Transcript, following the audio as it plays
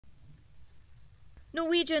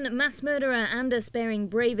Norwegian mass murderer Anders Behring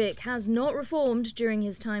Breivik has not reformed during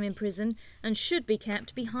his time in prison and should be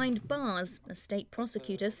kept behind bars, a state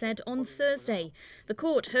prosecutor said on Thursday. The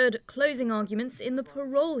court heard closing arguments in the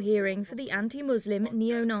parole hearing for the anti-Muslim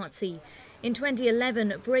neo-Nazi. In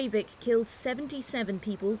 2011, Breivik killed 77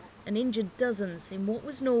 people and injured dozens in what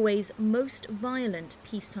was Norway's most violent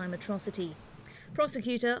peacetime atrocity.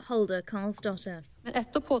 Prosecutor Hulda Karlsdotter.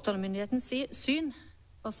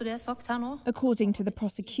 According to the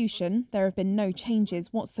prosecution, there have been no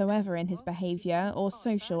changes whatsoever in his behaviour or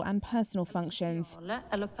social and personal functions,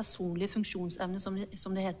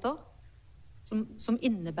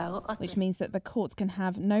 which means that the court can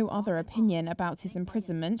have no other opinion about his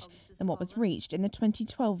imprisonment than what was reached in the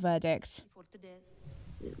 2012 verdict.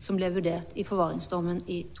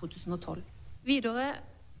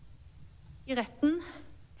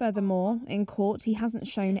 Furthermore, in court he hasn't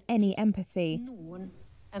shown any empathy.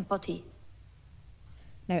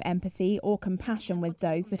 No empathy or compassion with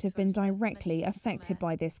those that have been directly affected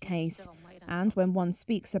by this case. And when one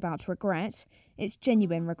speaks about regret, it's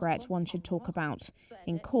genuine regret one should talk about.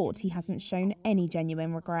 In court, he hasn't shown any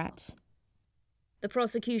genuine regret. The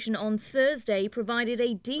prosecution on Thursday provided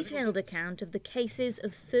a detailed account of the cases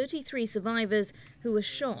of 33 survivors who were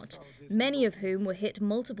shot, many of whom were hit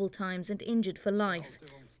multiple times and injured for life.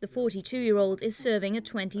 The 42-year-old is serving a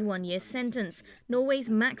 21-year sentence, Norway's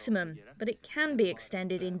maximum, but it can be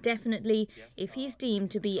extended indefinitely if he's deemed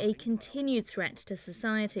to be a continued threat to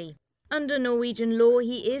society. Under Norwegian law,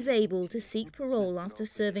 he is able to seek parole after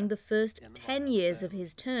serving the first 10 years of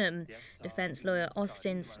his term. Defence lawyer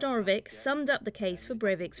Austin Storvik summed up the case for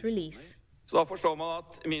Breivik's release.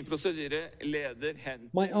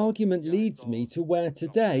 My argument leads me to where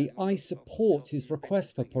today I support his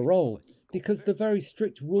request for parole, because the very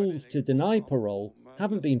strict rules to deny parole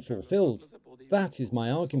haven't been fulfilled. That is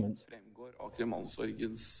my argument.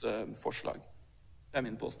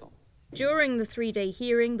 During the three-day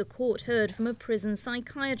hearing, the court heard from a prison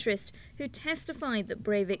psychiatrist who testified that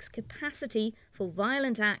Breivik's capacity for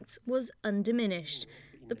violent acts was undiminished.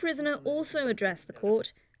 The prisoner also addressed the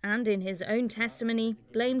court and, in his own testimony,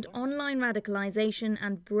 blamed online radicalisation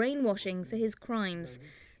and brainwashing for his crimes.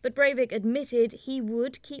 But Breivik admitted he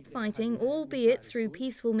would keep fighting, albeit through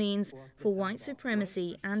peaceful means, for white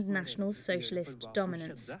supremacy and National Socialist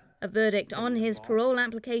dominance. A verdict on his parole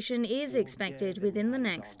application is expected within the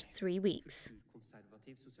next 3 weeks.